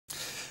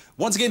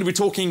Once again, we're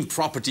talking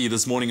property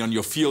this morning on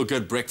your Feel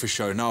Good Breakfast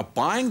Show. Now,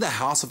 buying the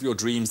house of your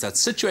dreams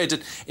that's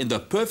situated in the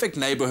perfect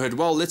neighborhood,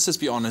 well, let's just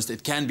be honest,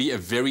 it can be a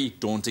very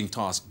daunting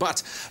task.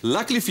 But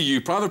luckily for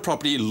you, Private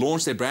Property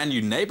launched their brand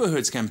new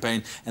Neighbourhoods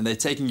campaign, and they're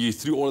taking you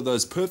through all of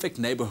those perfect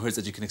neighborhoods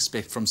that you can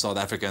expect from South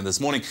Africa. And this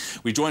morning,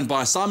 we're joined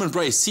by Simon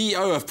Bray,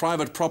 CEO of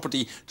Private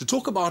Property, to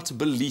talk about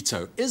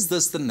Ballito. Is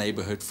this the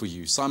neighborhood for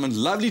you?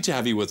 Simon, lovely to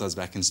have you with us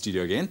back in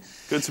studio again.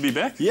 Good to be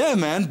back. Yeah,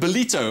 man.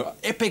 Ballito,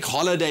 epic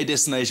holiday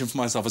destination for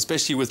myself,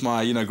 especially with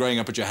my, growing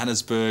up at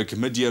Johannesburg,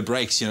 mid-year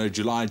breaks, June,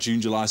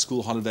 July,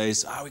 school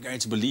holidays. We're going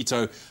to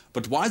Ballito.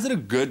 But why is it a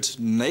good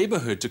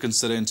neighborhood to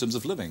consider in terms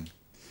of living?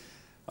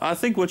 I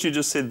think what you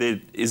just said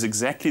there is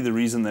exactly the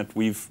reason that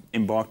we've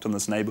embarked on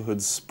this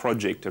neighbourhoods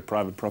project at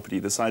Private Property,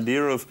 this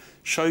idea of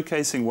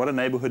showcasing what a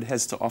neighbourhood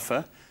has to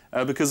offer,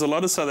 because a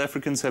lot of South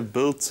Africans have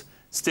built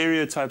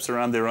stereotypes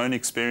around their own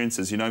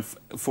experiences.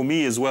 For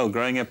me as well,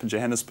 growing up in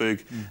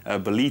Johannesburg,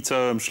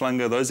 Ballito,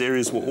 Umhlanga, those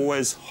areas were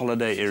always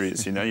holiday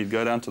areas. You'd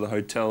go down to the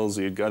hotels,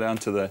 or you'd go down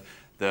to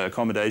the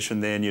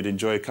accommodation there, and you'd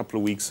enjoy a couple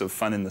of weeks of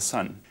fun in the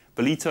sun.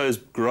 Ballito has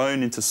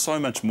grown into so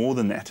much more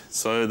than that.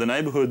 So the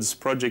Neighbourhoods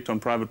project on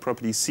Private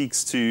Property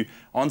seeks to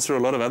answer a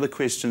lot of other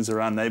questions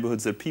around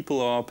neighbourhoods that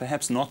people are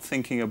perhaps not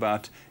thinking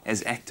about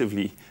as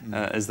actively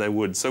as they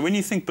would. So when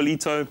you think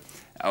Ballito,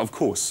 of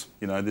course,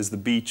 there's the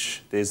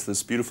beach, there's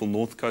this beautiful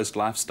North Coast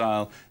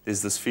lifestyle,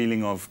 there's this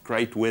feeling of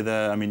great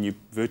weather. I mean, you're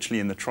virtually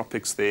in the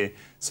tropics there,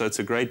 so it's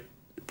a great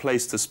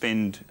place to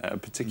spend,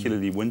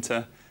 particularly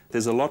winter.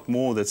 There's a lot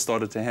more that's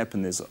started to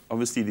happen. There's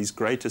obviously these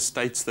great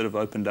estates that have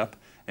opened up,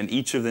 and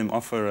each of them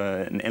offer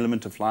an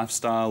element of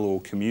lifestyle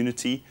or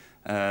community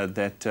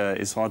that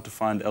is hard to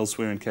find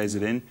elsewhere in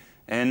KZN.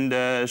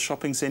 And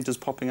shopping centres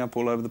popping up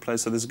all over the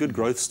place. So there's a good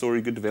growth story,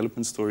 good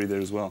development story there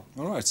as well.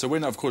 All right. So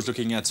when, of course,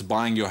 looking at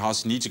buying your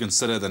house, you need to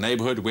consider the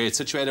neighbourhood, where it's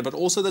situated, but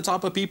also the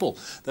type of people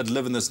that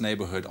live in this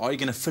neighbourhood. Are you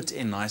going to fit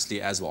in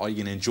nicely as well? Are you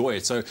going to enjoy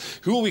it? So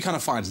who will we kind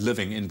of find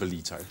living in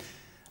Ballito?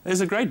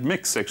 There's a great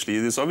mix, actually.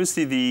 There's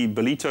obviously the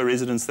Ballito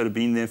residents that have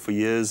been there for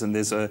years, and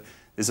there's a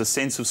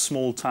sense of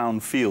small town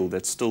feel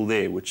that's still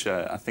there, which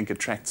I think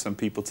attracts some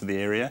people to the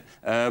area.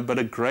 But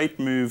a great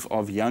move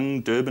of young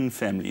Durban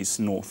families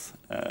north.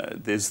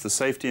 There's the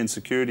safety and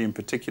security in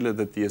particular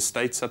that the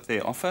estates up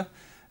there offer,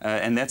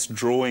 and that's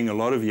drawing a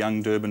lot of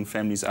young Durban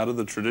families out of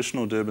the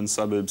traditional Durban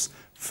suburbs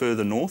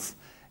further north.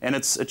 And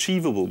it's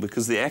achievable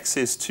because the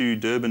access to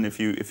Durban, if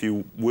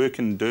you work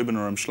in Durban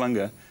or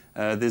Umhlanga,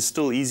 there's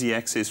still easy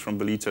access from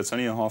Ballito. It's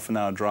only a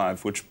half-an-hour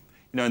drive, which,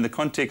 in the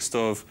context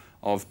of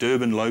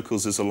Durban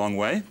locals is a long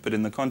way, but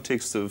in the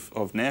context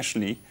of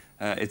nationally,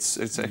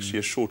 it's actually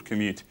a short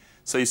commute.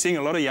 So you're seeing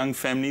a lot of young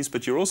families,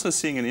 but you're also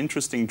seeing an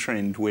interesting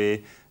trend where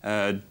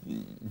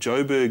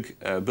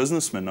Joburg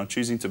businessmen are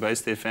choosing to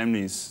base their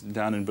families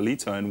down in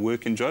Ballito and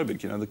work in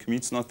Joburg. The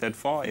commute's not that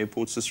far,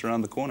 airport's just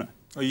around the corner.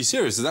 Are you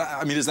serious? Is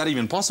that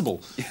even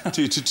possible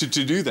to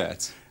do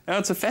that?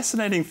 It's a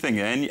fascinating thing,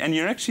 and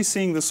you're actually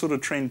seeing this sort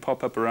of trend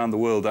pop up around the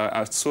world.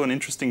 I saw an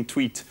interesting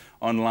tweet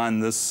online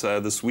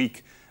this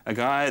week. A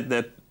guy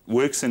that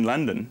works in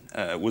London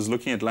was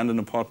looking at London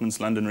apartments,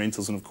 London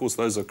rentals, and of course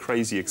those are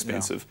crazy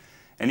expensive. Yeah.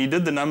 And he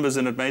did the numbers,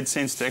 and it made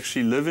sense to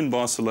actually live in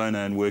Barcelona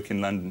and work in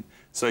London.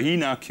 So he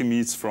now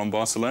commutes from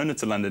Barcelona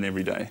to London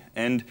every day.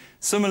 And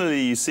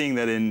similarly, you're seeing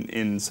that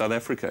in South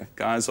Africa.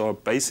 Guys are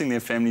basing their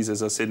families,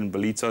 as I said, in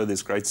Ballito.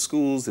 There's great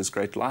schools, there's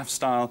great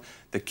lifestyle.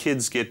 The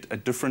kids get a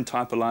different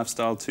type of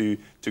lifestyle to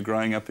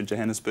growing up in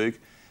Johannesburg.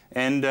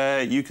 And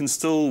you can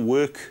still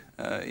work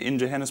in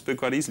Johannesburg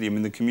quite easily. I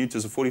mean, the commute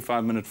is a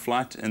 45-minute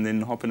flight and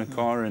then hop in a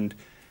car.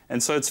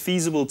 And so it's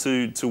feasible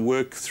to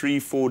work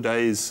 3-4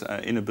 days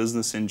in a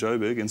business in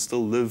Joburg and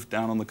still live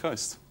down on the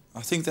coast. I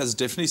think that's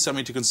definitely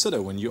something to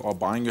consider when you are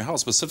buying your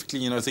house,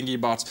 specifically, thinking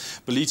about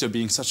Ballito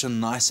being such a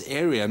nice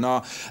area.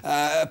 Now,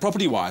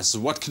 property-wise,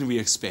 what can we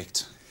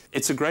expect?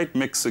 It's a great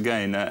mix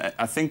again.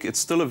 I think it's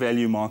still a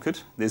value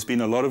market. There's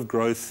been a lot of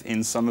growth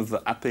in some of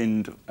the up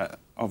end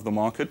of the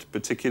market,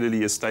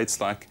 particularly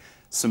estates like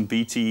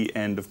Simbiti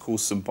and, of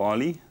course,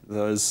 Zimbali.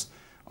 Those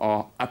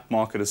are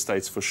upmarket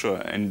estates for sure,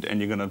 and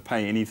you're going to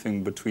pay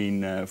anything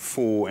between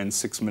 4 and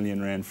 6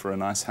 million rand for a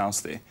nice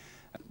house there.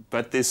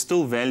 But there's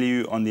still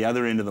value on the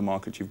other end of the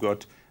market. You've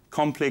got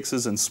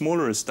complexes and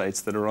smaller estates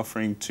that are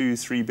offering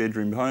 2-3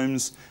 bedroom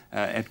homes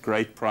at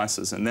great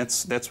prices, and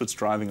that's what's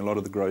driving a lot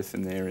of the growth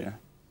in the area.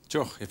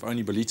 Sure, if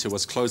only Ballito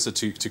was closer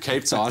to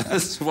Cape Town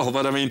as well.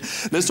 But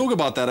let's talk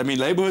about that.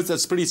 Neighbourhoods,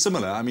 that's pretty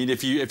similar.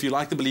 If you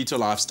like the Ballito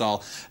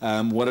lifestyle,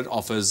 what it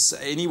offers,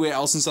 anywhere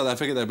else in South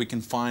Africa that we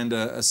can find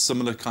a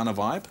similar kind of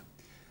vibe?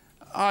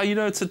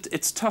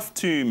 It's tough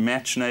to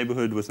match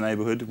neighbourhood with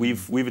neighbourhood.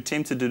 We've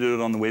attempted to do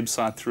it on the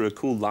website through a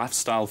cool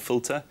lifestyle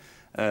filter.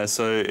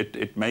 So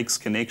it makes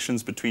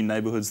connections between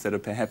neighbourhoods that are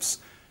perhaps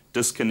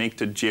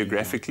disconnected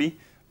geographically.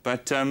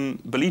 But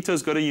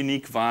Ballito's got a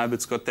unique vibe.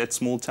 It's got that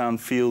small town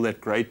feel, that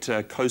great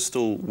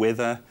coastal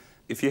weather.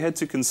 If you had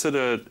to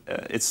consider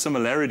its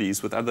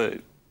similarities with other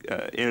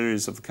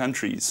areas of the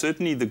country,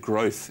 certainly the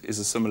growth is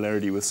a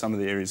similarity with some of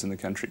the areas in the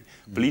country.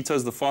 Ballito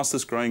is the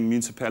fastest growing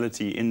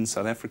municipality in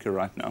South Africa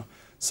right now.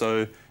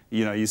 So,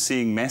 you know, you're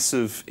seeing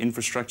massive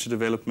infrastructure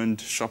development,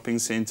 shopping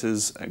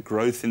centres,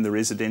 growth in the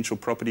residential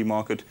property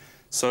market.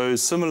 So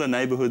similar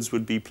neighbourhoods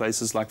would be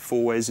places like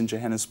Fourways in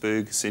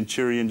Johannesburg,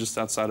 Centurion just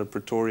outside of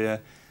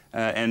Pretoria,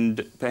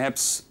 and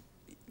perhaps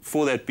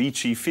for that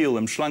beachy feel,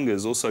 Umhlanga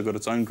has also got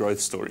its own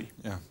growth story.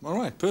 Yeah, all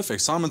right,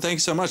 perfect. Simon, thank you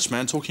so much,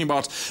 man. Talking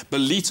about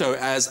Ballito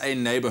as a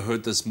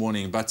neighbourhood this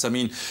morning. But, I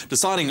mean,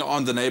 deciding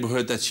on the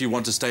neighbourhood that you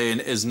want to stay in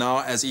is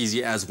now as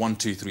easy as 1,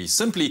 2, 3.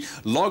 Simply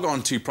log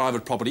on to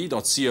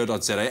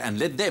privateproperty.co.za and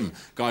let them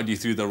guide you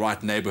through the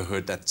right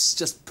neighbourhood that's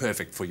just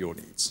perfect for your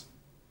needs.